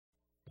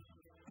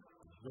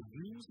The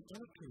views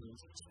and opinions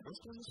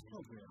expressed on this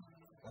program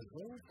are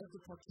those of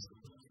the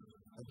participants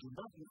and do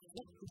not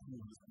reflect the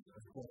views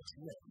of Sept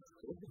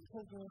or the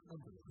program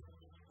under it.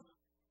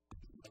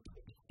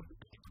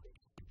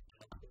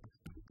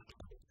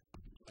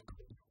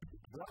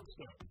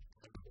 Sept.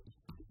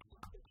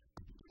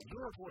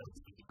 Your voice,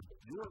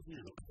 your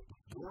view,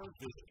 your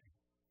vision.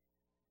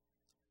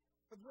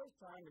 For the first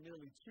time in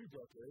nearly 2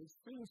 decades,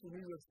 students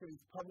in New York City's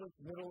public,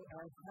 middle,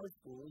 and high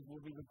schools will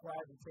be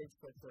required to take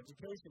sex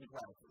education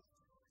classes.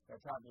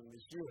 That's happening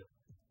this year.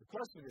 The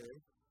question is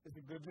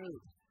it good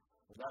news?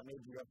 Well, that may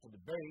be up for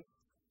debate.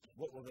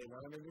 What will they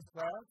learn in this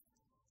class?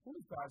 Who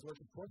decides what's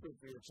appropriate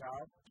for your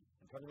child?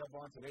 And coming up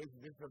on today's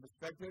edition of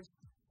Perspectives,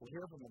 we'll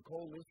hear from a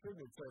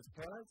coalition that says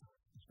parents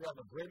should have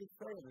the greatest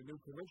say in the new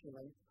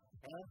curriculum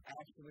and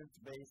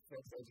abstinence-based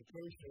sex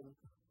education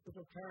if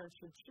a parent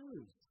should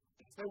choose.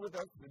 Stay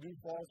with us. The new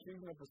fall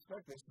season of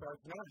Perspectives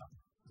starts now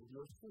with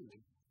your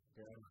student,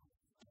 Darren.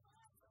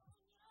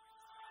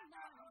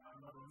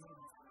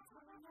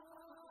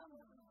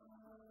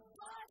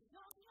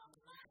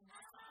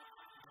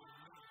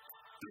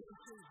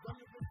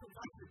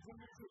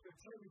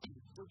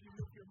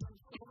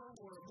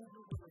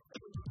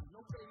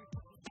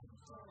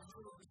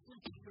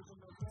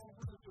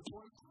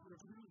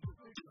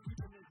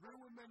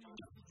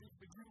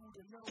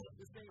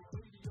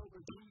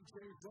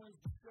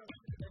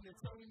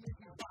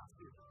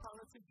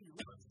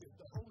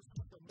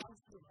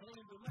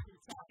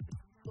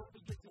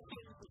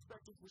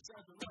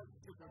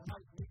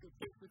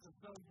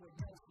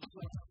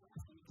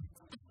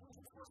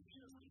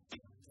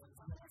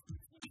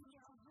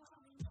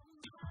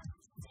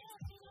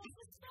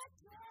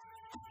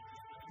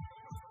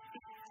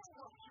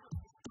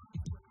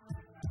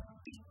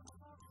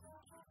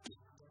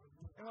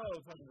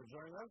 Hello, thank you for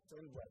joining us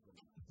and welcome.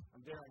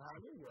 I'm Darren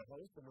Hyman, your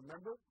host, and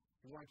remember,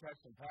 if you want to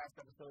catch some past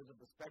episodes of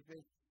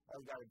Perspectives,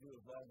 all you got to do is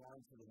log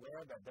on to the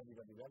web at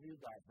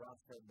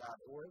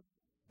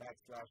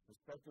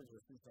www.bronxfed.org/perspectives.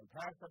 You'll see some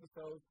past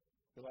episodes.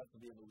 You'll also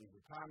be able to leave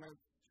your comments,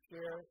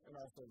 share, and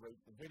also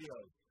rate the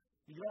videos.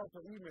 You can also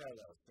email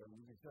us, and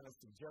you can send us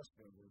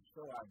suggestions and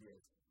show ideas.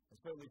 And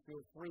certainly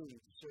feel free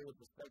to share your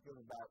perspective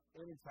about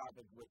any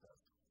topic with us.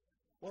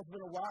 Well, it's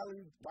been a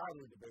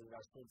widely debated,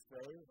 I should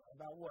say,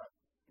 about what?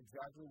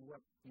 Exactly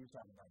what you're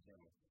talking about,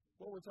 Jamie.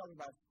 Well, we're talking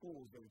about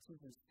schools that are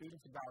teaching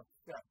students about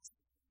sex.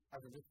 As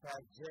of this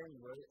past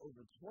January,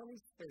 over 20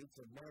 states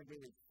have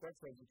mandated sex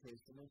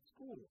education in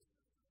schools.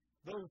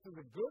 Though this is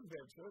a good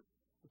venture,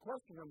 the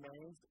question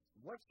remains,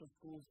 what should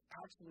schools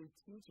actually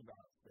teach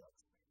about sex?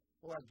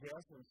 Well, our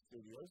guest in the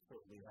studio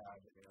certainly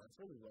have an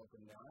answer. We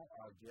welcome now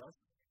our guest.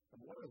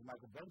 One is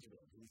Michael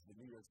Benjamin. He's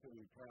the New York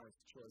City Parents'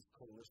 Choice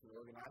Coalition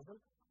organizer.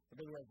 And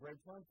then we have Greg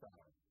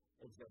Sunshine,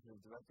 Executive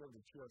Director of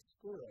the Choice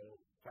School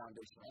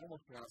Foundation. I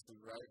almost pronounced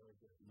it right.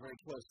 Very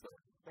close, sir.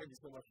 Thank you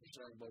so much for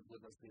sharing both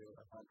with us here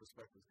on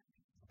Perspectives.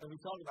 And we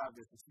talk about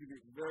this, it's going to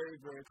be very,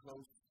 very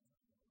close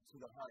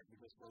to the heart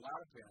because for a lot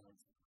of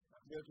parents,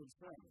 they're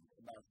concerned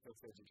about sex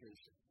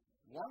education.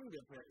 Wanting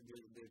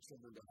their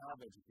children to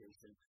have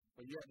education,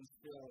 but yet and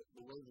still,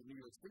 the way that New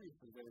York City is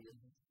presented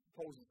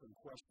poses some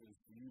questions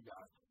to you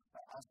guys.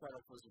 I'll start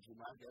off first with you,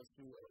 Mike. Ask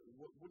you,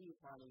 what do you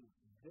find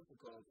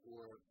difficult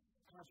or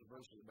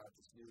controversial about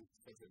this new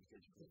sex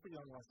education? It's pretty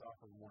young wants to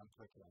offer one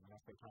curriculum, and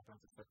that's the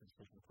comprehensive sex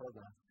education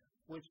program,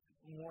 which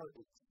more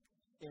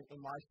in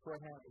my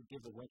program, it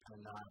gives a wink and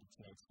a nod to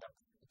teenage sex.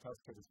 It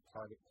tells kids it's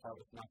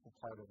it's not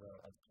part of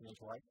a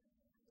teenage life.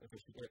 If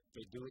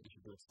they do it, they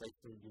should do it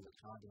safely, use a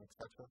condom,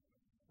 etc.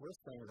 We're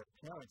saying that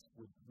parents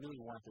would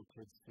really want their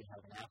kids to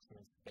have an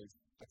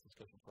abstinence-based sex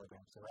education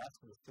program. So we're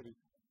asking the city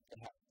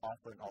to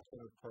offer an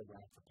alternative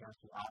program for parents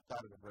to opt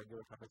out of the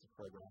regular comprehensive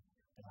program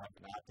and have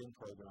an opt-in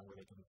program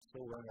where they can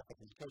still learn sex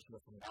education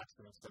but from an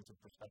abstinence-centered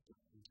perspective.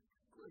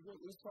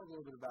 Let's talk a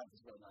little bit about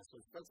this right now. So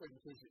sex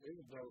education is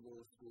available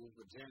in schools,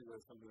 but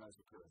January something else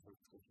occurs.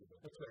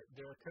 That's right.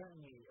 There are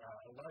currently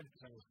a large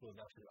percentage of schools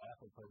actually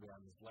offer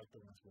programs like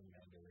the ones we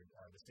mandated.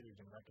 The city has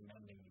been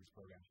recommending these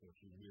programs for a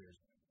few years.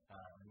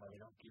 And while we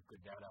don't keep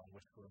good data on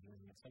which schools are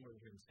using it, somewhere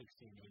between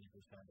 60 and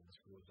 80% of the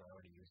schools are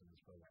already using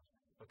these programs.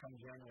 But come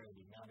January, it'll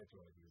be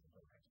mandatory to use the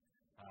programs.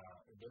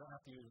 They don't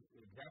have to use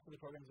exactly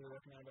the programs that are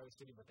recommended by the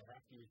city, but they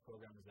have to use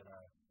programs that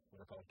are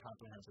what are called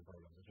comprehensive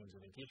programs, which means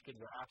that they teach kids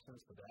their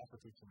abstinence, but they also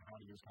teach them how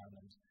to use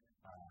condoms,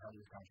 how to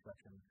use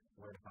contraception,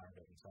 where to find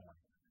it, and so on.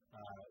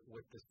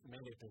 What this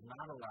mandate does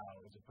not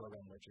allow is a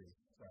program which is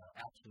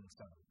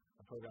abstinence-centered,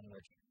 a program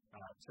which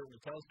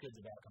certainly tells kids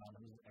about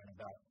condoms and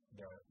about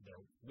their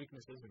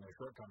weaknesses and their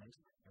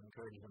shortcomings and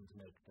encourages them to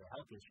make the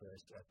healthiest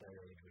choice at their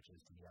age, which is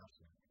to be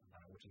abstinent,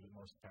 which is what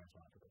most parents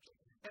want to do.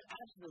 And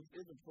abstinence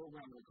is a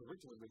program in the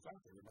curriculum that's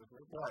out there.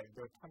 Right.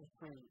 There are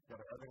 23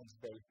 that are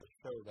evidence-based that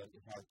show that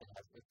it has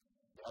the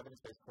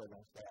evidence-based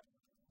programs that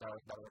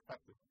are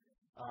effective.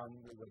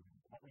 We're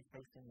probably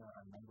facing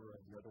a number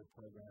of the other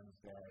programs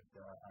that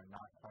are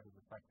not quite as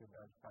effective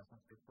as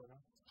abstinence-based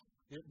programs.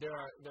 There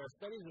are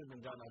studies that have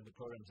been done on the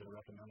programs that are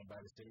recommended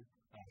by the city,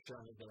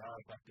 showing that they are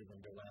effective in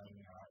delaying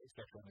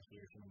sexual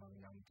initiation among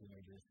young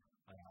teenagers.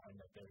 and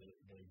that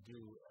they do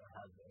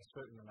have a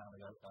certain amount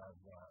of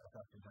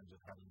effect in terms of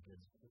having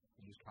kids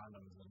use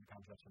condoms and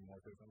contraception more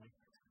frequently.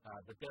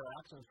 But there are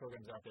abstinence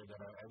programs out there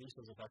that are at least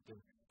as effective.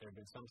 There have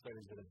been some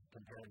studies that have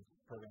compared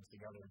programs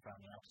together and found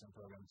the abstinence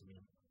programs to be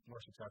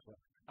more successful.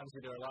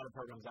 Obviously, there are a lot of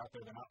programs out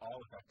there that are not all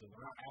effective.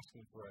 We're not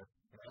asking for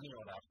any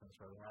old abstinence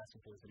program. We're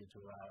asking for the city to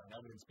allow an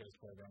evidence-based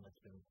program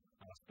that's been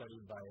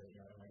studied by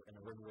in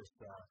a rigorous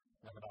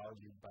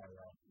methodology by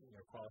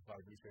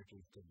qualified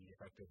researchers to be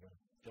effective in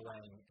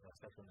delaying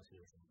sexual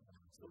initiation.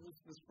 So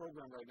this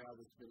program right now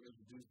that's been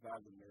introduced by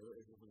the mayor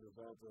is a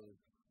result of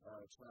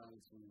trying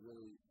to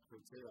really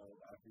curtail,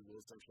 if you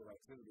will, sexual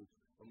activity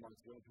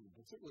amongst young people,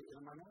 particularly in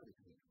the minority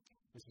community.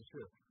 This is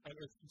true. And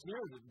it's clear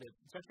that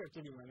sexual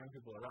activity among young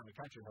people around the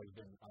country has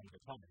been on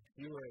decline.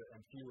 Fewer and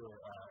fewer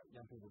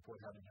young people report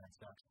having had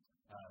sex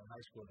in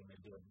high school than they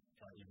did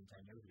even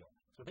 10 years ago.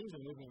 So things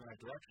are moving in the right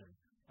direction.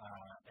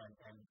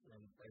 And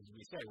as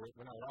we say,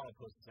 we're not at all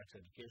opposed to sex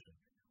education.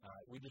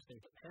 We just think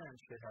that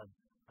parents should have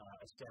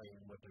a say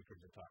in what their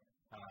kids are taught.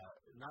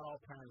 Not all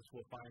parents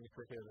will find the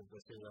curriculum that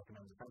the state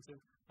recommends offensive.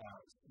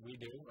 We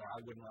do. I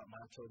wouldn't want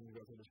my children to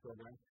go through this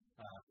program.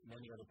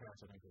 Many other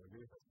parents, I think, will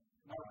agree with us.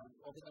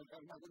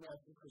 I'm not going to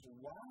ask you a question.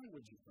 Why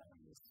would you find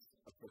this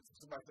offensive?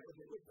 Somebody said,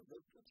 okay, look, the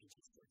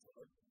teacher's sex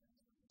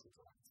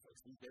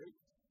these days.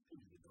 You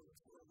need to know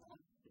what's going on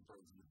in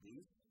terms of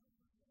abuse.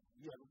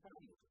 You have a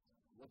problem with it.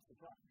 What's the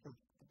problem?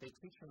 They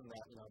teach them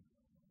that,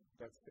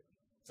 that's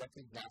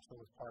sexually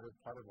natural is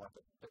part of life.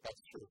 But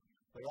that's true.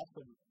 They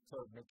also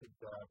sort of make it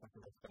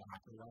something that's going to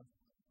happen to them.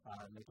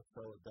 Make it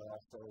so that they're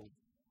also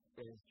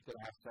going to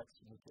have sex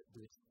and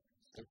do it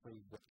safely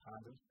with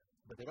condoms.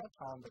 But they don't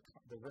tell them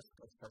the risk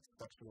of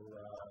sexual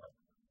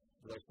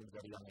relations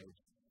at a young age.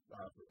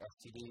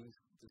 STDs,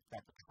 the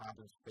fact that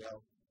condoms fail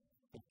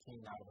 15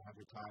 out of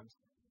 100 times.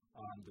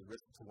 The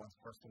risk to one's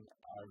person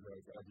as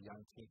a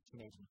young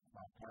teenage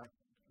parent.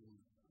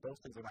 Those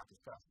things are not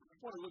discussed.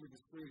 I want to look at the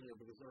screen here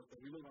because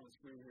if you look on the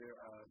screen here,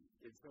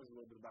 it says a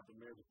little bit about the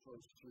mayor's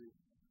approach to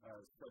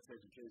sex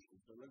education.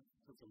 So let's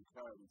put some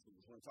clarity to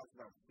this. When it talks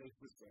about safe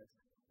with sex,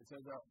 it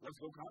says, let's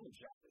go condom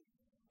shopping.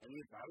 Any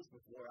advice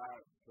before I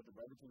put the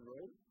baby to the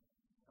road?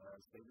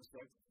 Safe with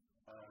sex,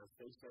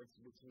 safe sex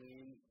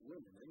between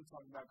women. Then we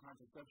talk about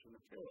contraception,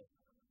 the pill.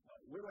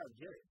 Where do I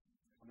get it?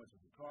 How much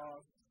does it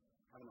cost?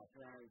 How do my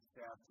parents,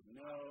 staff to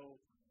know?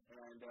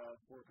 And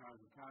 4 kinds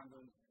of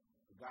condoms.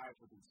 The guide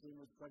for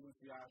consumers,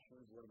 pregnancy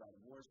options, what about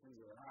abortions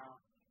or how,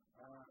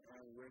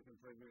 and where can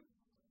pregnant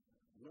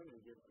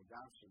women get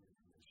adoption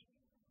information.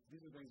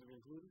 These are things that are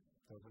included?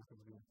 Those are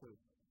things that are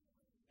included.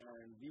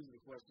 And these are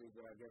the questions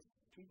that I guess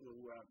people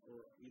who have,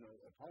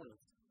 opponents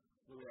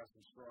really have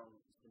some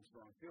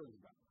strong feelings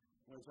about.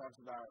 When it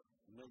talks about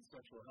men's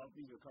sexual health,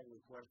 these are a couple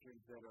of questions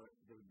that are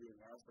being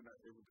asked, and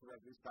if we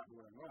correct this, stop me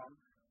when I'm wrong.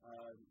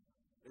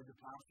 Is it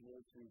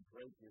possible to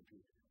break your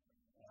period?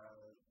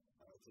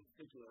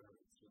 Particular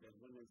so that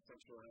women's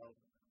sexual health,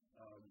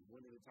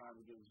 one at a time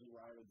we get a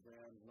GY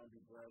exam, lumpy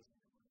breast,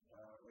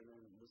 and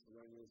then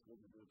miscellaneous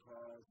looking for the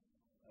cause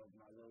of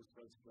my low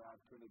sex drive.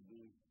 Could it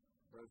be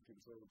birth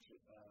control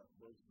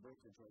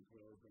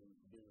pills and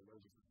being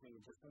allergic to pain?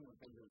 Just some of the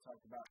things that are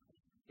talked about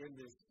in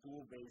this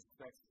school-based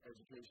sex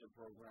education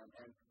program.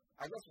 And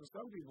I guess for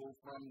some people,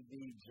 from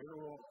the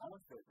general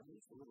onset,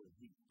 it's a little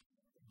deep,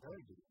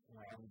 very deep.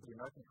 And the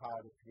American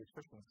College of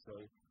Pediatricians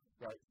say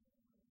that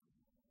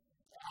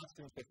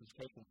abstinence-based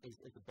education is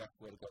the best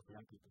way to go for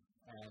young people,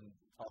 and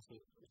also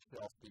it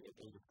should also be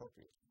age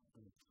appropriate.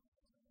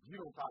 You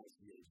don't promise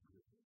the age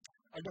appropriate.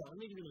 Again, let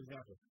me give you an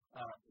example.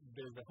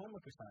 There's a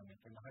homework assignment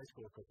in the high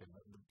school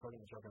curriculum, the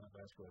program that's organized by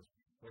high schools,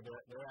 where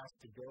they're asked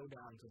to go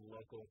down to the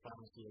local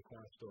pharmacy or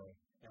corner store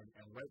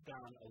and write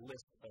down a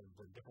list of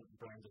the different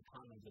brands of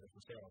condoms that are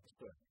for sale at the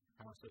store,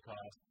 how much they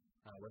cost,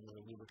 whether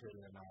they're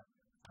lubricated or not.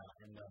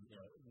 And then,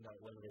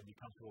 whether they'd be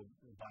comfortable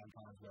buying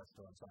condoms with,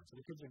 so and so on. So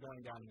the kids are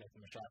going down and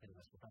making a shopping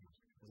list for condoms.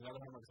 There's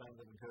another homework assignment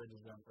that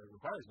encourages them, or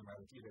requires them,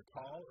 to either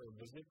call or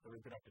visit a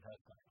reproductive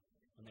health clinic.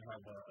 And they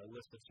have a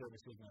list of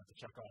services they have to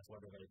check off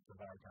whether they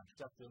provide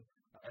contraceptive,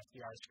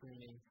 STI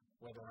screening,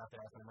 whether or not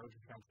they have an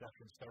emergency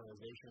contraception,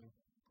 sterilization.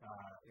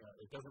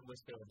 It doesn't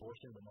list their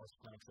abortion, but most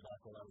clinics that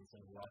offer that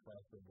will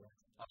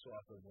also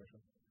offer abortion.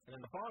 And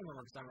then the following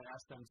homework assignment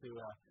asks them to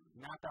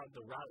map out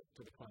the route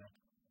to the clinic,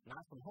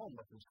 not from home,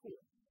 but from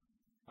school.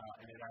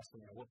 And it asks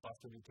them, what bus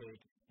did you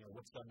take,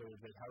 what subway did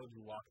you take, how did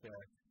you walk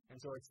there? And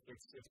so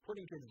it's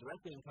putting kids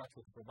directly in touch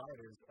with the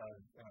providers of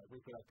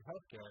reproductive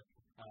health care,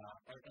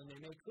 and they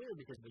make clear,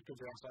 because the kids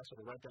are asked also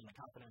to write down the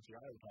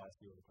confidentiality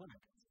policy of the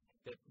clinic,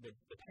 that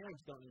the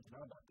parents don't need to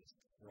know about this.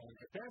 Right. And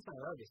if parents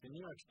don't know this, in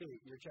New York State,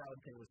 your child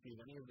can receive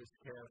any of this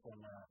care from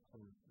a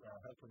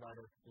health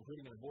provider,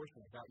 including an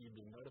abortion, without you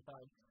being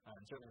notified,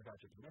 and certainly without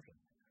your permission.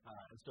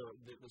 And so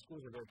the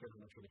schools are very careful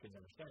to make sure the kids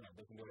understand that.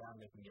 They can go down,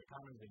 they can get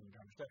condoms, they can get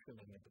contraception,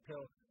 they can get the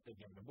pill, they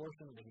can get an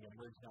abortion, they can get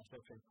emergency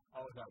contraception,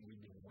 all without you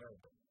being aware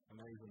of it. And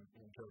they're even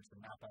encouraged to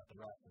map out the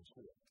route from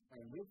school.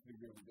 And this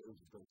begins at the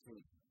age of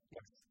 13.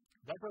 Yes.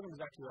 That program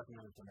is actually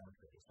recommended for 9th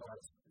grade. So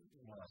that's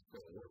more or less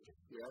working.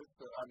 Yeah,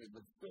 so, I mean,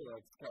 but still,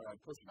 it's kind of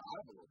like pushing the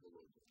envelope a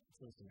little bit.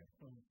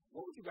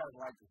 What would you guys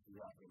like to see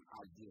happen,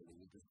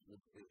 ideally, in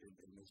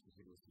this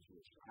particular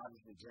situation?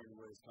 Obviously,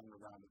 January is coming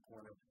around the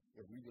corner.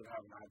 If we did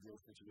have an ideal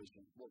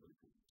situation, what would it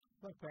be?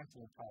 Like parents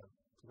and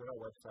to go to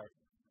our website,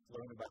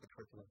 learn about the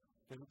curriculum,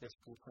 visit their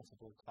school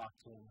principal, talk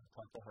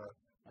to her,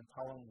 and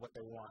tell them what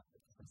they want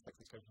from sex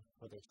education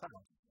for their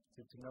child.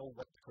 To know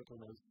what the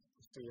curriculum is,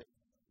 to see it,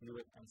 view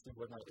it, and see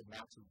whether or not it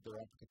matches their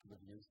own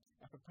particular views.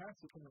 And for parents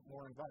to become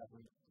more involved,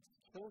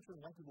 children,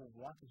 young people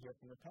want to hear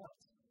from their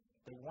parents.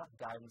 They want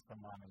guidance from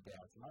mom and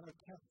dad. So mom and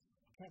dad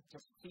can't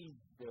just feed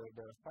their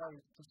authority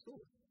to school.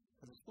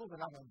 Because the schools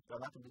are not going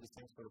to do the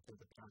same sort of thing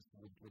that parents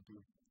would do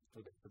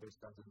for their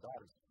sons and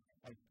daughters.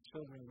 And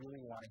children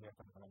really want to hear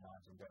from their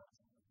moms and dads.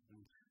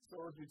 So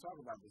as we talk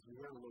about this, we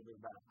heard a little bit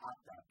about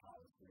opt-out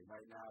policy.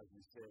 Right now, as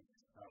you said,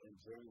 in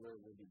January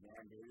will be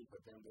mandated,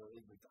 but then there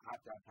is this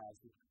opt-out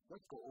policy.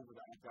 Let's go over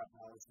the opt-out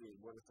policy and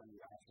what are some of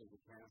the options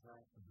that parents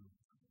have?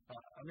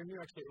 Under New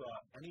York State law,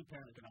 any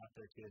parent can opt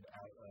their kid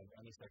out of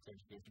any sex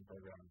education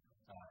program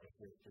if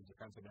it's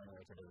offensive in or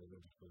to their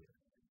religious belief.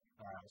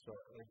 So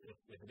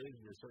if it is,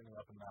 you're certainly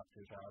welcome to opt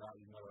your child out.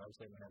 You know, I would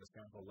say we have a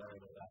sample letter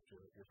that opt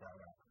your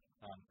child out.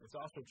 It's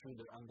also true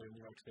that under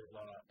New York State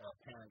law, a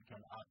parent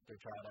can opt their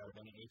child out of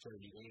any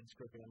HIV/AIDS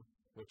curriculum,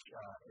 which,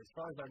 as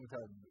far as I can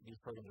tell, these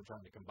programs are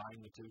trying to combine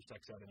the two,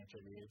 sex ed and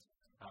HIV/AIDS.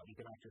 You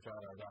can opt your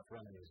child out of that for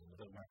any reason.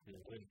 It doesn't have to be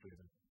a AIDS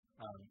reason.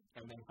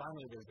 And then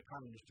finally, there's the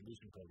condom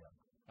distribution program.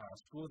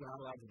 Schools are not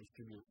allowed to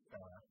distribute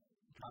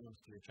condoms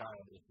to your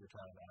child if your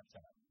child opts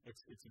out.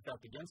 It's in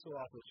fact against the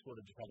law for a school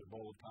to just have a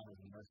bowl of condoms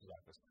in the nurse's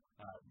office.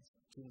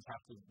 Students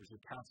have to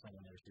receive counseling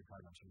when they receive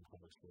condoms from the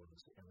public school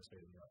in the state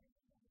of New York.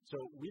 So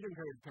we'd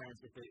encourage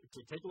parents to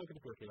take a look at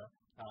the curriculum.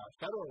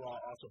 Federal law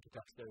also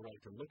protects their right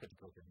to look at the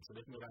curriculum. So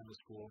they can go down to the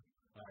school.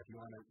 If you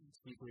want to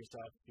speak for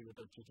yourself, see what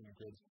they're teaching your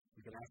kids,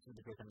 you can ask them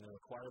the curriculum. They're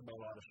required by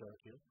law to show it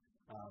to you.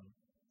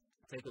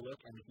 Take a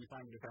look, and if you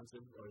find it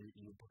offensive or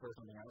you prefer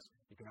something else,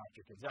 you can opt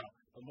your kids out.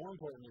 But more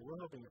importantly, we're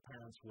hoping that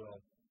parents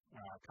will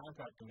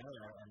contact the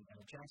mayor and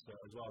the chancellor,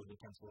 as well as the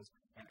principals,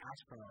 and ask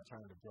for an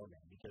alternative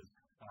program. Because,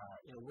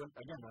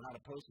 we're not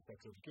opposed to sex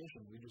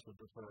education. We just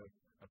would prefer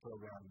a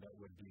program that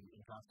would be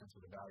in consonance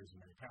with the values of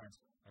many parents.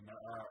 And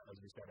there are, as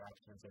we said,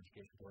 abstinence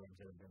education programs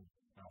that have been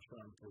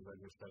shown through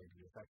rigorous study to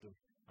be effective,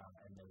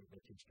 and they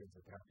teach kids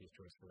that the happiest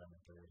choice for them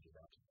at their age of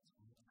abstinence.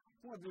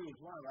 One of these,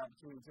 one of the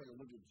opportunities to take a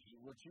look at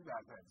what you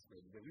guys have to say.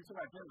 Because you took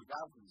out there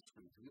without these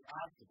students. We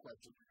asked the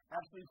question,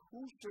 actually,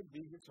 who should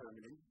be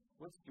determining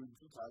what students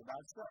are talking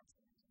about sex?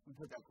 We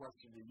put that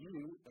question to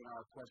you in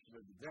our question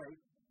of the day.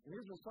 And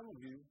here's what some of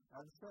you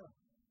have to say.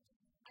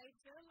 I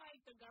feel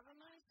like the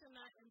government should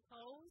not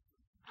impose.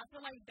 I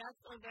feel like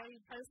that's a very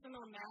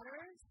personal matter.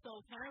 So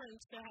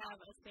parents should have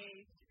a say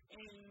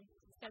in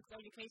sex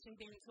education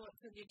being taught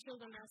to their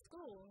children at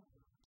school.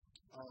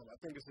 I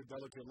think it's a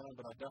delicate line,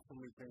 but I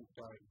definitely think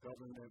that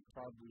government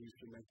probably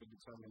should make the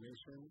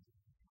determination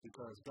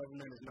because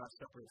government is not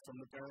separate from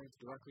the parents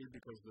directly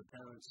because the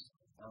parents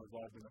are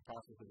involved in the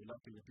process of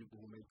electing the people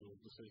who make those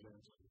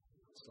decisions.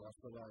 So I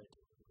feel like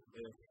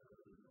if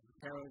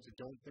parents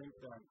don't think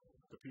that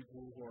the people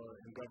who are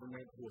in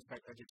government who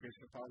affect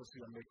education policy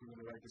are making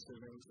the right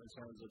decisions in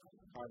terms of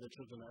how their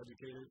children are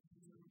educated,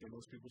 then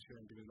those people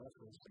shouldn't be in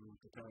office and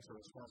the parents are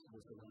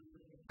responsible for them.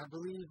 I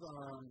believe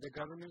the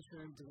government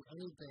shouldn't do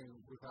anything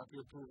without the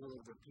approval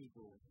of the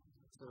people.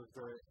 So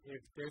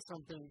if there's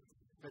something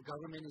the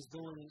government is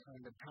doing and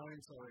the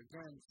parents are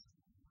against,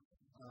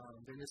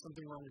 then there's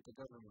something wrong with the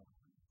government.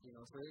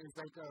 So it's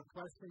like a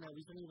question that we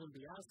shouldn't even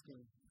be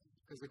asking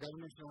because the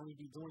government should only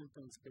be doing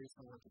things based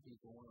on what the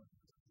people want.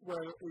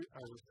 Well, it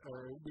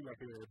would be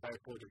like a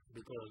byproduct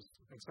because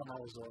in some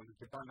hours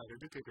the partner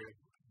educated,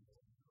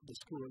 the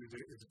school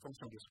is a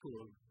function of the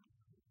school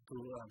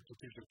to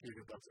teach the kids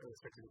about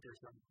sex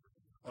education.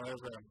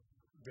 However,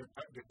 the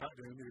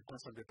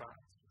function of the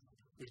parents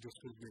is the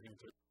school getting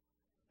into it.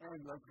 And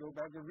let's go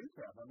back and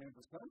recap. I mean,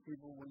 for some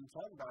people, when you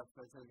talk about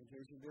sex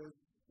education, there's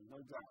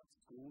no doubt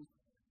schools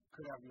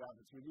could have the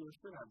opportunity or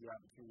should have the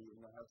opportunity in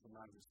the health and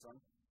mind of their son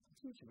to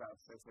teach about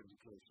sex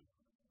education.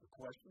 The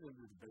question of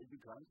the debate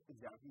becomes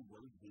exactly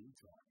what is being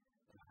taught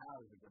and how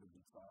is it going to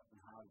be taught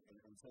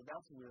and so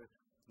that's where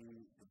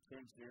the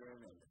tension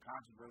and the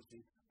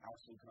controversy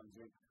actually comes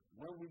in.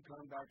 When we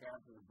come back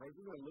after the break,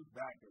 we're going to look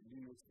back at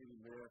New York City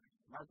Mayor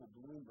Michael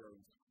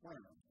Bloomberg's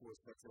plan for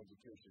sex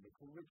education, the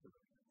curriculum.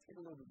 Take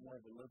a little bit more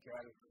of a look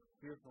at it,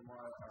 hear from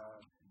our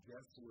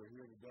guests who are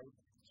here today,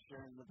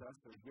 sharing with us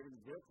and getting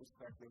their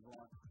perspective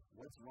on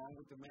what's wrong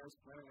with the mayor's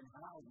plan and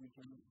how we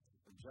can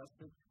adjust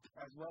it,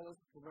 as well as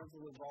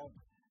parental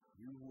involvement.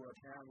 You who are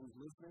families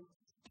listening,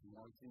 we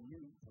want to see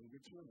you and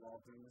get you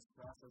involved in this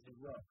process as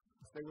well.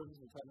 Stay with us.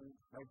 We're coming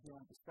right here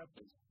on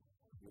Perspectives.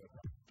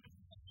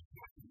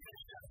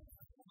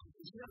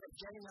 You know that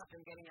getting up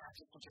and getting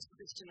active for just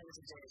 15 minutes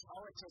a day is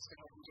all it takes to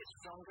help you get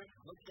stronger,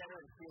 look better,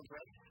 and feel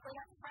great. But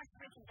that fresh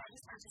drinking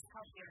bodies aren't just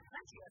healthier and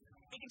fresher.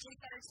 They can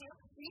taste better too.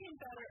 Eating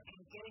better and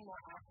getting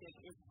more active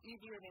is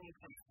easier than you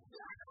think.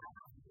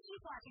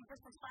 Keep watching for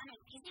some fun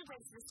and easy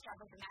ways to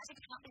discover the magic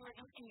of healthy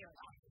living in your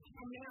life.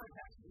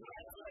 America.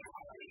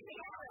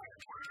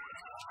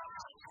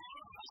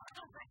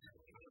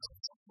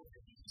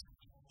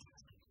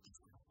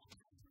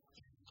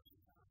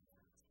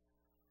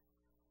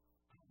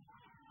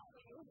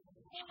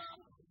 Hey,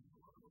 Mom.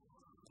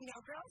 You know,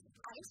 girls,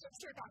 I used to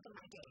jerk off on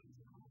my date.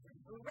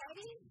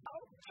 Ready?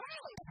 Okay!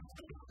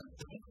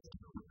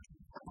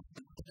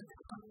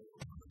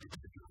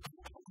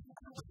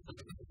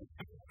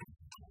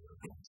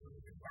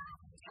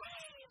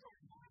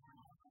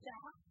 That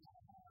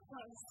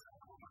was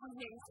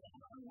amazing.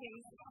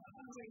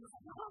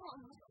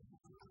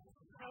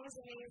 That was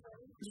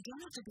amazing. You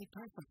don't have to be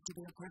perfect to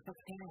be a perfect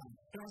parent.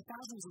 There are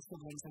thousands of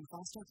siblings in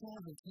foster care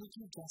who take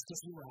you just as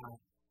you are.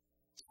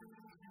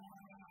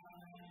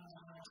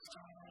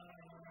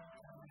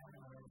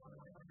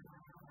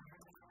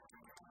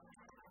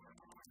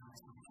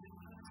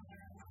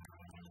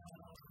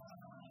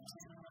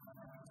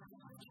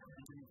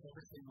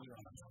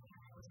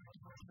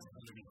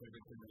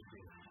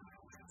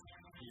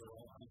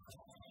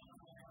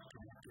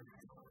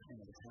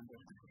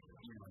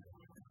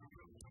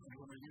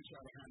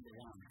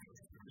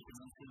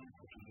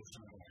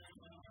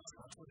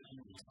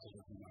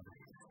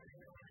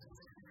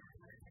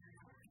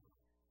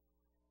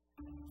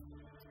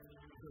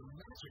 The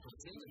magic of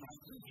daily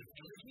life uses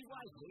energy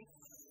wisely.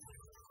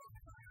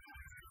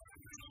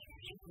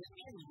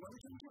 Anyone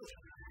can do it.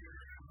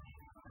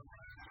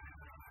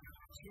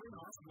 Turn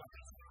off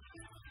lights.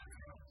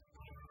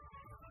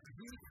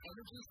 Use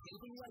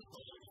energy-saving light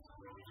bulbs.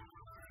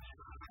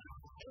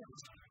 And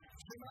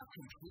turn off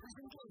computers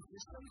and game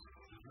systems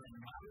when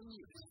not in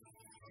use.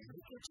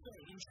 Make a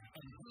change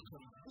and you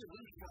can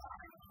really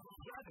fly.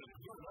 Gather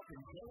your up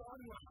and go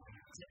online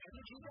to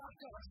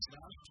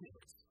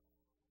energy.gov/kids.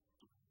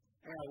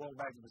 And welcome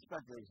back to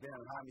Perspectives. Dan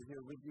and Jaime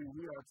here with you.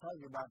 We are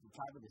talking about the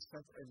topic of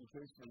sex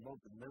education in both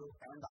the middle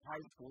and the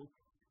high school.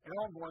 An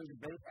ongoing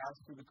debate as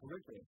to the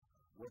curriculum,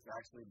 what's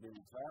actually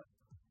being taught,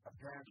 are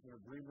parents in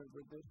agreement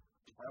with it,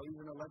 or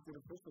even elected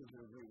officials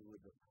in agreement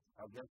with it.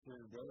 Our guests here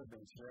today have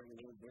been sharing a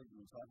little bit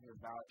and talking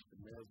about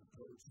the mayor's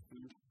approach to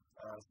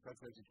sex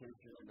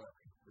education. And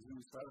as we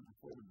started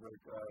before the break,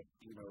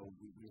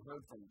 we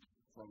heard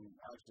from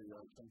actually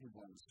some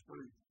people on the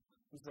street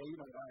who say,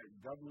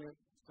 government,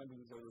 some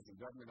people say,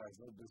 the government has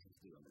no business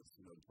doing this,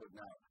 putting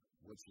out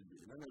what should be.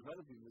 And then there's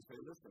other people who say,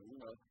 listen,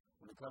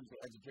 when it comes to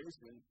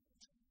education,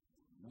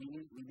 we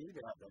need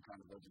to have that kind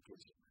of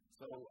education.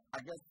 So I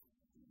guess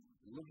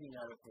looking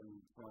at it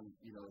from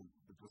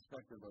the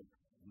perspective of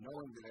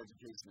knowing that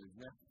education is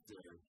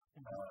necessary,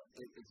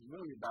 it's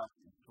really about,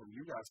 from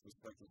you guys'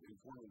 perspective,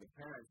 informing the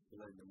parents to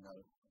let them know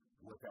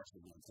what's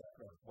actually being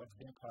taught. What's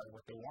being taught and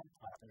what they want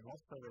taught. And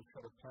most of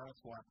the parents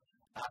want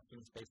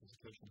actions-based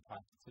education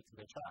taught to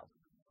their child.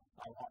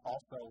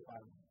 Also,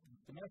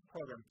 the mayor's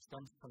program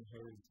stems from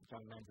his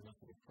Young Men's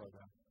Initiative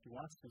program. He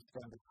wants to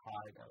stem the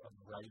tide of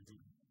rising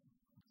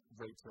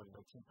rates of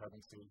teen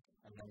pregnancy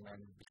and young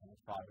men becoming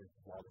fathers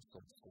while they're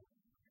still in school.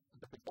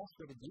 But the best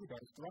way to do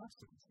that is through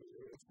actions.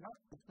 It's not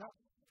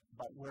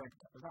about wearing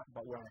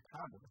a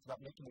condom. It's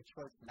about making a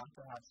choice not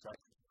to have sex,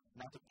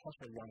 not to push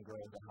a young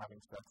girl into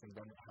having sex and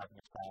then having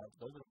a child.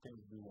 Those are the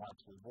things we want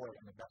to avoid,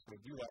 and the best way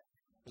to do that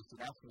is to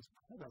ask this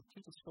program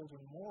teaches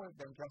children more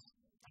than just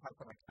how to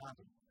put a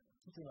condom.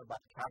 Teaching them about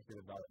character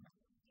development.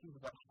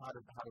 Teaching about how to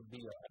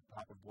be a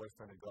proper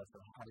boyfriend or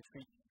girlfriend, how to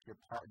treat your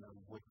partner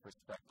with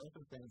respect. Those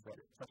are things that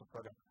such a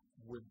program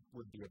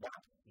would be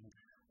about.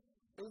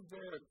 Is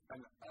there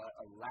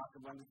a lack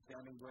of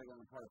understanding on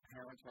the part of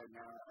parents right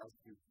now as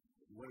to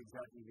what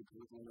exactly the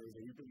curriculum is?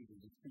 Or you think you can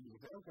just speak and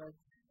say, okay,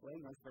 well,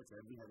 sex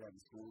ed, we have that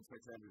in school,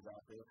 sex ed is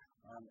out there,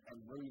 and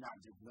really not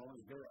just knowing.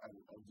 Is there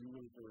do you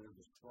really feel there's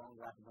a strong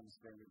lack of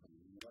understanding of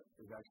what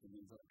is actually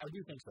being done? I do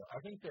think so. I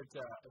think that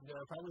there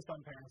are probably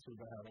some parents who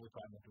don't have any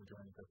problem with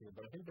joining the curriculum,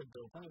 but I think that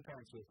there are plenty of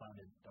parents who find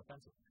it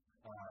offensive.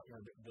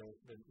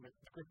 The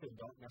curriculum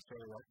don't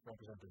necessarily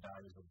represent the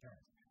values of the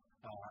parents.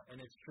 And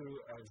it's true,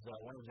 as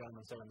one of the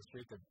gentlemen said on the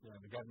street, that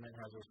the government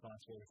has a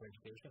responsibility for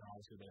education.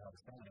 Obviously, they have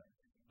a stand it.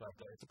 But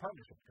it's a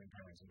partnership between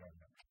parents and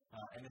government.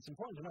 And it's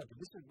important to note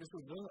that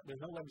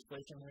there's no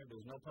legislation here.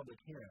 There's no public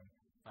hearing.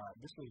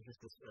 This was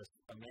just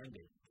a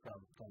mandate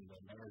from the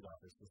mayor's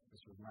office.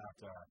 This was not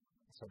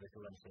subject to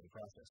legislative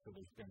process. So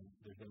there's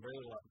been very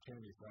little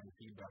opportunity for any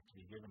feedback to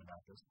be given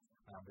about this.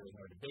 There was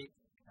no debate,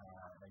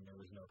 and there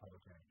was no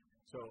public hearing.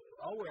 So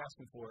all we're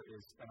asking for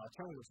is an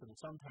alternative so that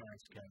some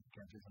parents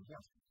can do something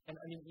else. And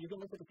I mean, you can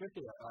look at the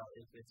curriculum.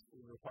 It's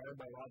required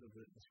by law that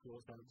the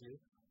schools don't do.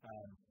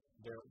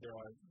 There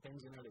are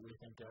things in there that we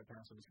think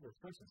parents should be supported.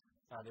 For instance,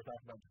 they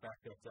talk about the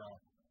fact that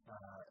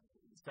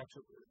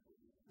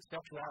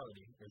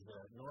sexuality is a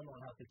normal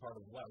and healthy part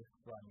of life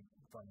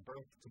from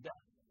birth to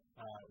death,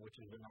 which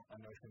is a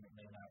notion that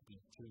may not be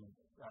too,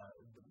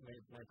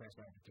 many parents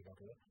may not be too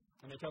comfortable with.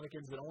 And they tell the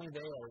kids that only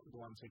they are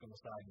the ones who can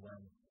decide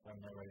when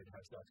they're ready to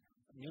have sex.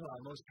 Meanwhile,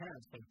 most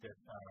parents think that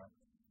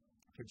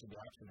kids should be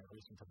abstinent at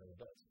least until they're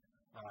adults.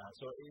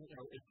 So,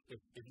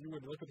 if you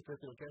were to look at the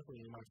curriculum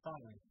carefully, you might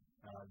find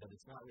that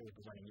it's not really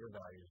presenting your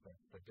values,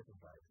 but different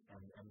values.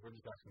 And we're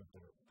just asking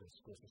the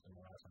school system to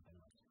allow something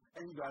else.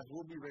 And you guys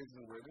will be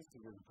raising awareness to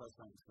the press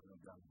conference for them.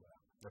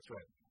 That's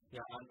right.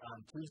 Yeah, on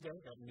Tuesday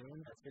at noon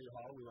at City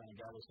Hall, we want to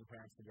gather some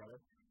parents together.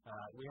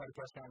 We had a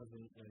press conference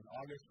in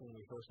August when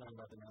we first learned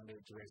about the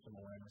mandate to raise some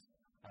awareness.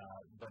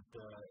 But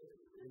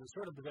it was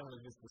sort of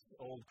presented as this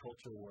old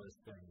culture wars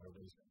thing, where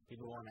there's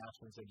people who want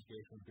abstinence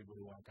education, people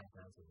who want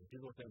comprehensive. And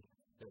people think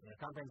that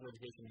comprehensive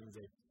education means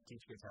they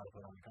teach kids how to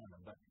put on a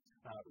condom. But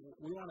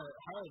we want to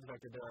highlight the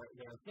fact that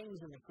there are things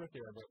in the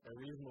curriculum that a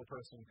reasonable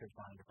person could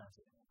find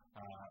offensive.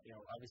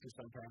 Obviously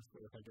some parents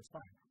will think it's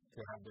fine to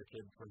have their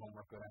kids for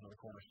homework go down to the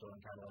corner store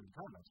and catalog the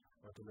condoms,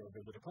 or to go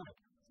visit a clinic.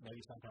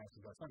 Maybe some parents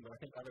think that's fine, but I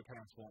think other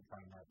parents won't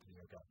find that to be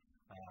okay.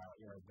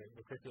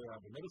 The curriculum,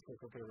 the middle school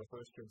curriculum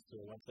refers kids to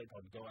a website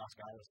called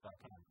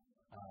goaskalice.com.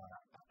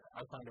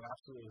 I find it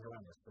absolutely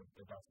horrendous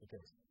that that's the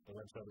case. The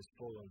website is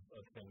full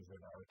of things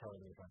that are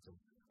totally offensive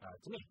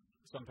to me.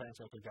 Some parents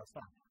will think that's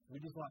fine. We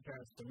just want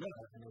parents to know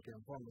and make an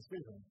informed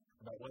decision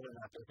about whether or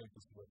not they think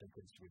this is what their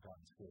kids should be taught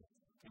in school.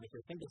 And if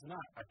they think it's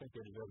not, I think they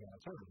deserve an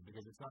alternative,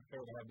 because it's not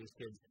fair to have these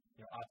kids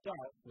opt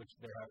out, which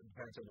the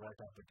parents have the right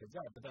to opt their kids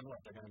out, but then what?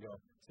 They're going to go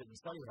sit in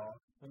study hall,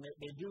 and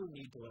they do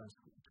need to learn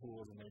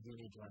tools, and they do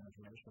need to learn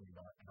information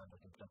about how they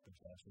can protect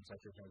themselves from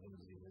sexually transmitted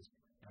diseases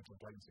and from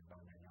pregnancy by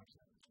any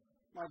accident.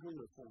 Mike,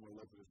 you're a former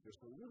elected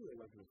official. What do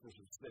elected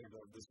officials think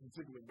of this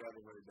particular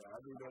matter right now?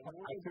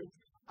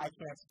 I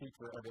can't speak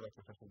for every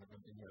elected official in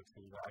New York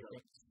City, but I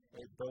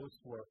think those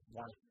who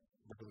want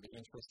the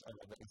interest of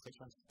the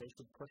constituents, they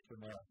should push the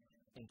mayor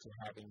into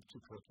having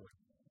two curriculum.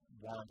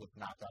 One is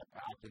not that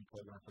active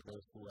program for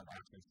those who are an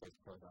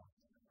abstinence-based program.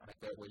 And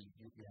that way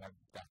you have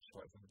that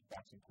choice, and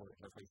that's important.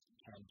 Everybody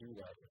can do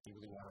that if you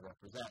really want to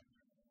represent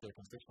their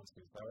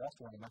constituencies. But I also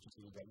want to mention to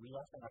you that we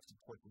also have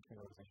support from two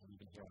organizations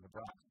even here in the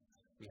Bronx.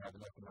 We have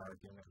the North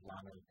American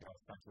Islamic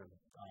Center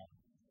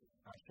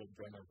Sheikh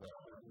Zainab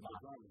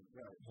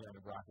here in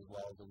the Bronx, as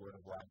well as the Word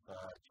of Life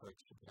Church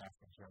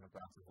International here in the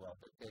Bronx as well.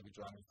 But they'll be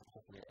joining us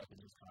hopefully at the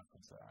news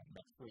conference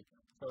next week.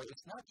 So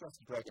it's not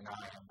just Greg and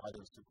I and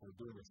others who are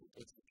doing this.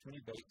 It's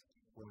community-based.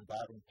 We're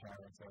involving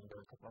parents, and there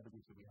are a couple other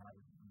groups that we have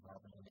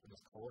involved in this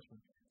coalition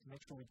to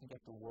make sure we can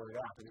get the word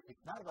out. But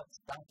it's not about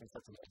stopping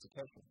sexual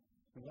education.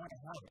 We want to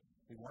have it.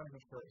 We want to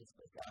make sure it's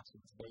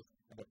abstinence-based,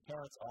 and the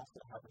parents also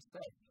have a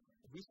say.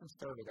 A recent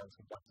survey that was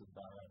conducted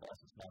by the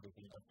Essence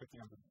magazine of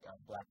 1,500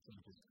 black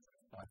teenagers,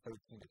 13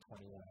 to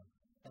 21,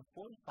 and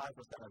 45%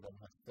 of them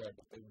have said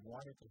that they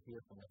wanted to hear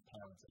from their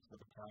parents as to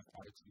what the parents'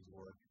 attitudes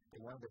were.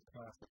 They wanted their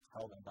parents to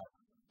tell them about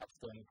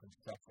abstaining from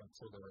sex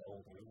until they were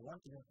older. They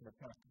wanted to hear from their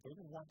parents. They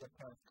didn't want their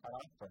parents cut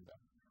off from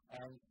them.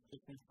 And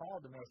if we follow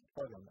the mayor's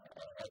program,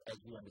 as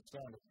we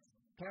understand it,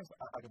 parents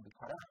are going to be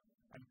cut off.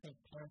 I think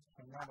parents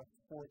cannot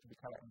afford to be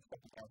cut out, and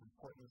something as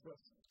important as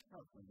this.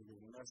 Because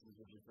the message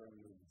that you're saying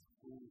is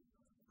who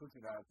puts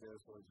it out there,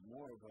 so it's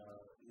more of a,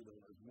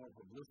 it's more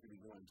publicity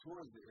going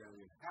towards the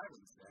area of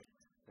having sex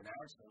than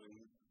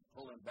actually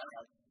pulling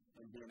back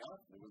and being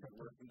out there.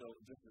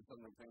 Just in some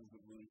of the things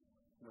that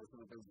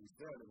some of the things we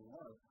said, and we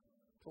want to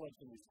pull up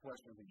some of these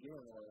questions again,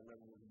 and then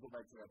we'll go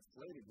back to that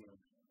slate again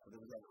that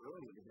we had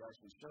earlier to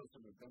actually show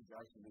some of the things that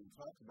actually being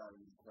talked about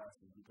in these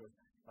classes. Because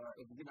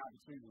if you get an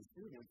opportunity with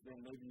students, then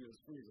maybe you're a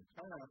student as a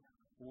parent,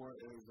 or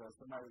as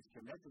somebody that's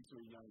connected to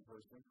a young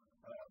person,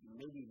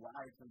 maybe why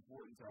it's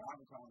important to have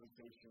a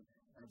conversation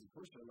and to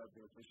push an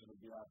elected official to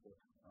be out there.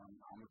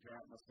 I'm a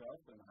parent myself,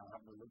 and I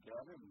have to look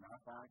at it, and I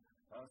find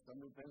some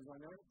of the things on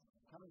there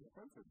kind of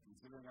offensive,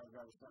 considering I've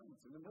got a son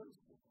that's in the middle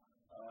school.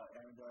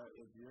 And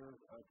if you're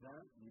a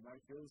parent, you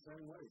might feel the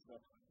same way. So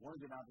one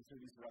of the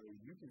opportunities so that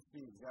you can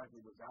see exactly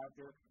what's out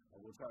there, and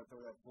we'll try to throw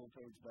that full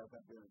page back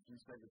up there in a few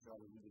seconds so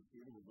that you can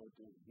see it. We'll go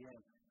through it again,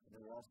 and then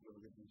we'll also be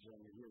able to get the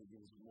gentleman here to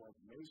give us some more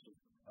information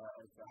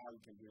as to how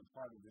you can be a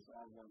part of this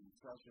ongoing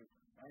discussion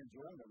and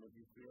join them if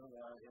you feel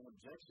an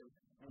objection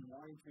and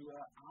wanting to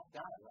opt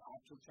out or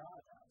opt your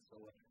child out. So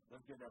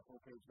let's get that full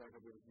page back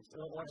up here.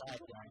 So what I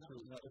think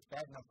too, it's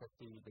bad enough that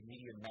the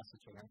media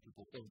message to young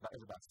people is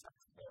about sex.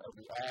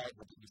 The ad,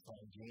 what you're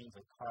saying, jeans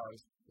or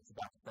cars, it's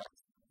about sex.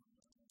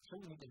 So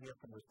we need to hear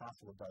from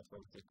responsible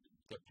adults,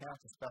 their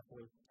parents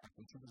especially, and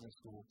continuing in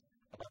school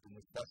about the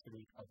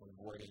necessity of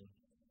avoiding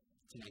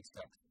teenage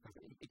sex.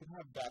 It can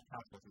have bad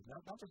consequences,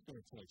 not just being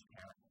a teenage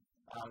parent.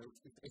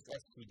 It's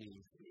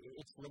STDs.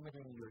 It's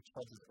limiting your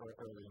choices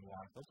early in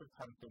life. Those are the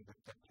kind of things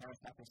that parents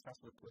have to discuss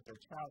with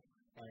their child.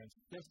 And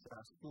this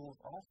schools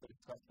also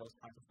discuss those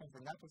kinds of things.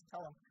 And not just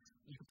tell them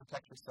you can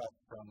protect yourself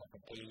from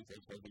AIDS,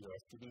 HIV, or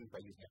STDs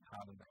by using a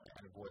condom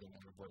and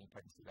avoiding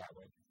pregnancy that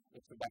way.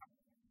 It's about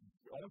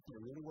the only thing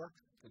that really works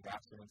is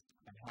abstinence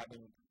and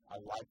having a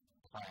life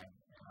plan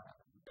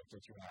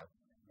that you have.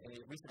 In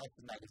a recent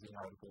Sept magazine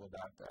article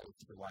about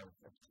the life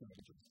of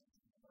teenagers,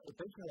 a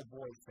 13-year-old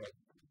boy said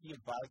he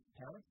advised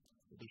parents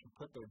that they should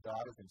put their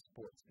daughters in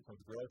sports because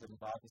girls that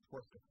involved in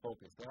sports are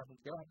focused. They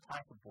don't have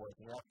time for boys.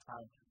 They don't have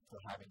time for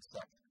having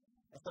sex.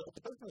 And so if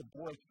a 13-year-old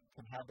boy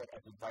can have that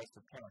as advice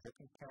to parents, I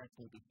think parents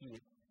need to hear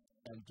it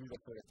and do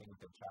that sort of thing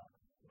with their child.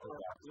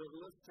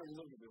 Let's take a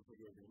look at this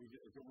again.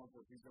 If you want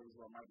to see things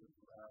about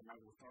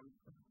Michael's son,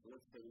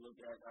 let's take a look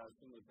at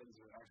some of the things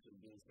that are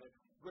actually being said.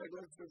 Greg,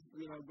 let's just,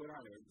 go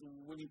down there.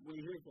 When you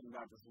hear from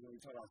doctors, when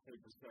we talk about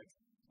safer sex,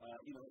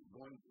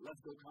 let's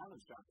go condom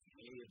shopping.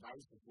 Any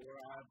advice before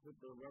I put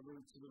the rubber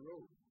to the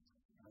road?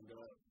 And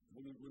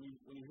when you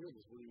hear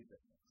this, what do you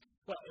think?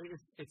 Well,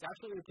 it's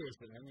actually the case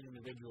that in any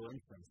individual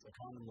instance, a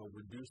condom will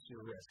reduce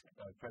your risk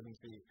of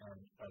pregnancy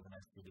and of an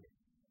STD.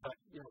 But,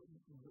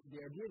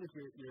 the idea that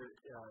you're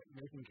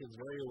making kids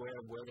very aware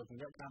of where they can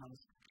get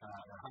condoms,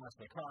 how much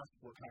they cost,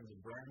 what kinds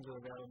of brands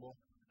are available,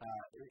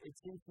 it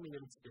seems to me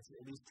that it's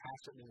at least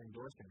tacitly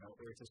endorsing,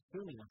 or it's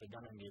assuming that they're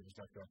going to engage in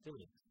sexual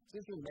activity. It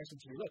seems to be a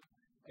message to you, look,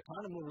 a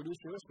condom will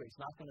reduce your risk, but it's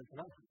not going to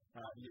prevent it.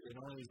 It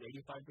only leaves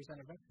 85%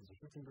 of victims, a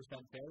 15%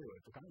 failure rate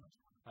for condoms.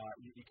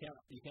 You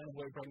can't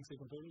avoid pregnancy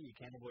completely, you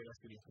can't avoid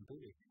STDs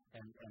completely,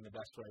 and the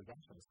best way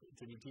against them is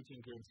to be teaching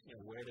kids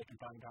where they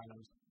can find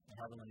condoms and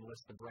having them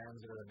list the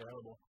brands that are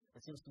available.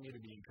 It seems to me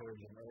to be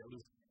encouraging, or at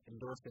least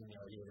endorsing the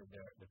idea that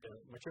they're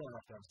mature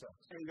enough to have sex.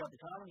 And you got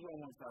the condoms on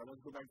one side.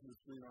 Let's go back to the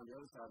screen on the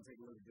other side and take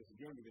a look at this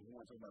again, because we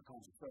want to talk about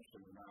contraception.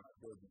 And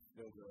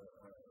there's a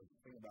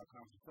thing about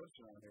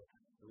contraception on there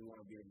that we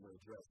want to be able to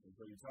address. And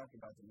so you talked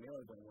about the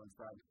marriage on one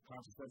side,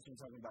 contraception,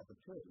 talking about the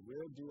pill.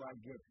 Where do I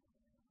get it?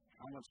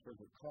 How much does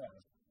it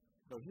cost?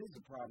 So here's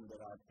the problem that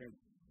I think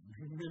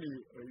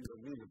many of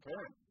these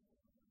parents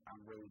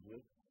I'm raised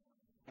with.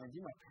 And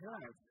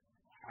parents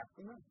have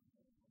to know.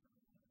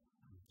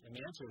 And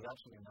the answer is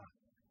absolutely not.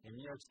 In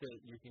New York State,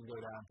 you can go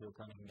down to a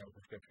clinic and get a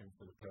prescription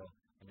for the pill,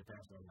 and your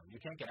parents don't know. You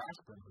can't get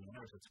aspirin from the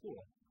nurse at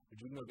school, but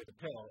you can go get the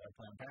pill at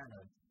Planned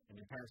Parenthood, and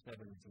your parents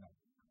never need to know.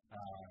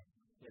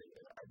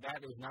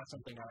 That is not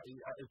something I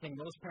think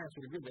most parents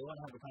would agree. They want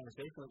to have a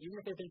conversation,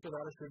 even if they think their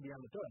daughter should be on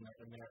the pill,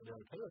 and they're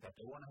okay with that.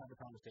 They want to have a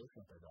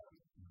conversation with their daughter.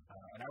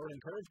 And I would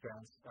encourage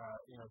parents,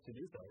 to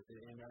do so.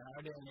 In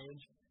our day and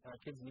age,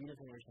 kids need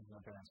information from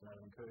their parents, and I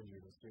would encourage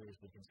you to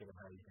seriously consider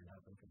how you can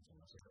help them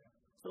consume this area.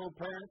 So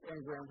parents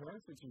and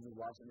grandparents that you've been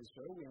watching this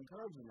show, we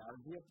encourage you now to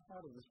be a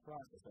part of this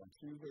process. On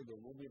Tuesday, there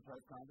will be a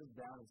press conference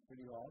down at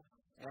City Hall.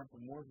 And for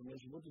more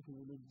information, what do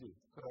people need to do?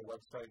 Go to our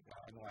website,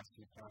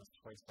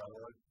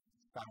 nycparentschoice.org,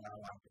 sign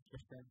our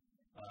application,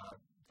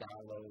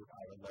 download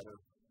our letter,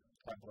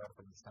 template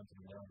from the Sept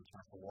and the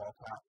Chancellor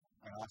Walcott,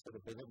 and also to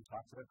visit and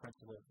talk to the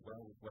principal,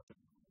 learn what the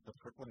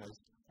curriculum is,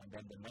 and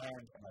then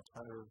demand an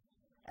alternative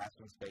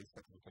asking-based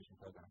education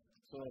program.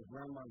 So if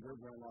grandma and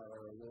great-grandma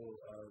are a little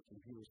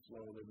computer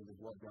slow, they can just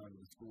walk down to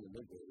the school and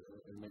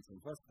make some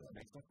fuss.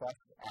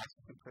 Ask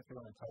the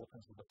curriculum and tell the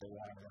principal what they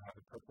want, and have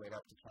it percolate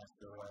up to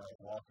Chancellor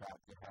Walcott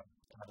to have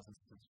us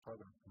institute this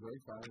program. Great,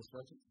 final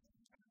instructions?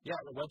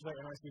 Yeah, the website,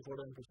 NYC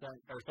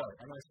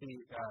patientsrights.org,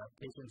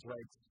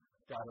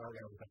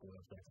 I have a couple of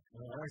websites.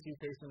 NYC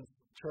Patients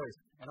Choice,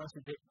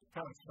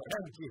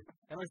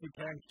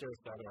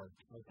 NYCparentschoice.org,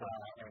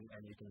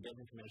 and you can get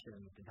information,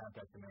 and you can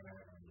contact the mayor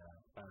and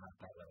find out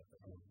that way.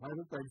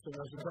 Michael, thanks so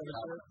much for coming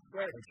out.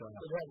 Great.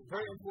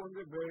 Very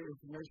informative, very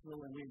informational,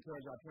 and we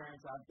encourage our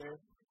parents out there,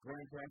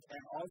 grandparents,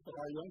 and also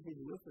our young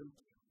people listen,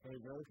 pay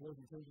very close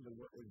attention to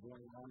what is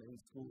going on in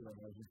school. And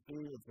as you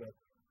see, it's a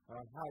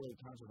highly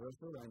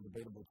controversial and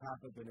debatable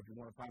topic, and if you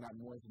want to find out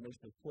more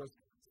information, of course,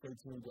 stay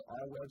tuned to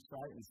our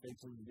website and stay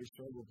tuned to this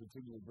show. We'll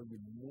continue to bring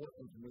you more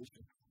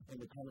information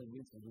in the coming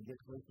weeks as we get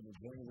closer to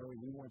January.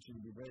 We want you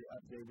to be very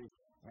updated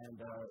and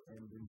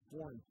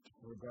informed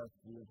in regards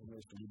to the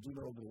information. You do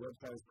know the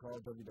website is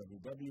called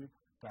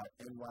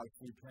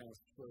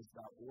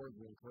www.nycparentschoice.org.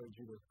 We encourage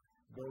you to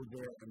go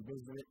there and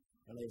visit it.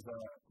 And as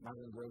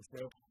Michael and Greg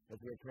said,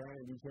 if you're a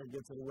parent and you can't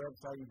get to the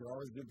website, you can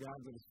always get down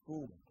to the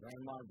school.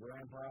 Grandma,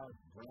 grandpa,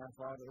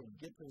 grandfather,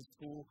 get to the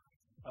school.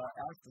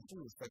 Ask to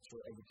see the sexual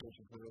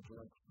education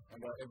curriculum.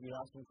 And if you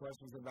have some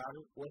questions about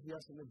it, or if you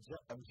have some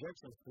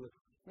objections to it,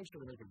 make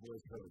sure to make a voice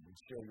heard and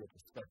share your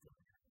perspective.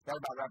 That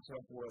about wraps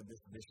up for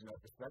this edition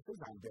of Perspectives.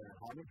 I'm Dan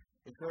Harmon,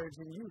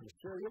 encouraging you to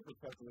share your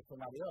perspective with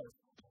somebody else,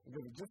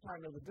 because you just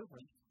might know the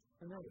difference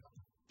in their life.